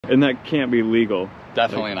And that can't be legal.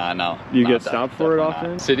 Definitely not, no. You get stopped for it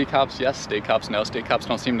often? City cops, yes. State cops, no. State cops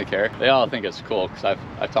don't seem to care. They all think it's cool because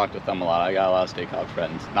I've talked with them a lot. I got a lot of state cop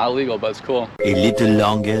friends. Not illegal, but it's cool. A little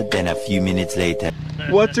longer than a few minutes later.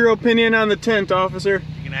 What's your opinion on the tint, officer?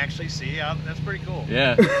 You can actually see. That's pretty cool.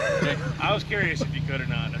 Yeah. I was curious if you could or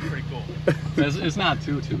not. That's pretty cool. It's not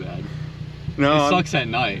too bad. No, it sucks at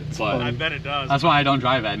night, but I bet it does. That's why I don't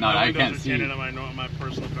drive at night. I can't see. On my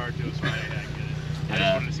personal car too, so I get it. I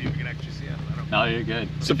just wanted to see if you can actually see it. No, you're good.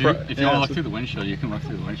 If you want to look through the windshield, you can look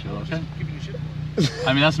through the windshield. Okay. Giving you shit.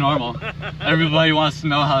 I mean, that's normal. Everybody wants to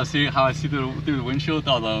know how I see through the windshield with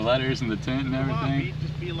all the letters and the tint and everything.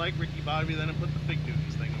 Just be like Ricky Bobby, then and put the Fig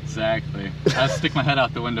Newtons thing on. Exactly. I stick my head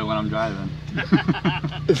out the window when I'm driving.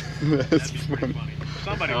 That's pretty funny.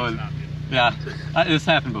 Somebody will stop you. Yeah, this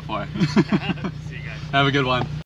happened before. See you guys. Have a good one.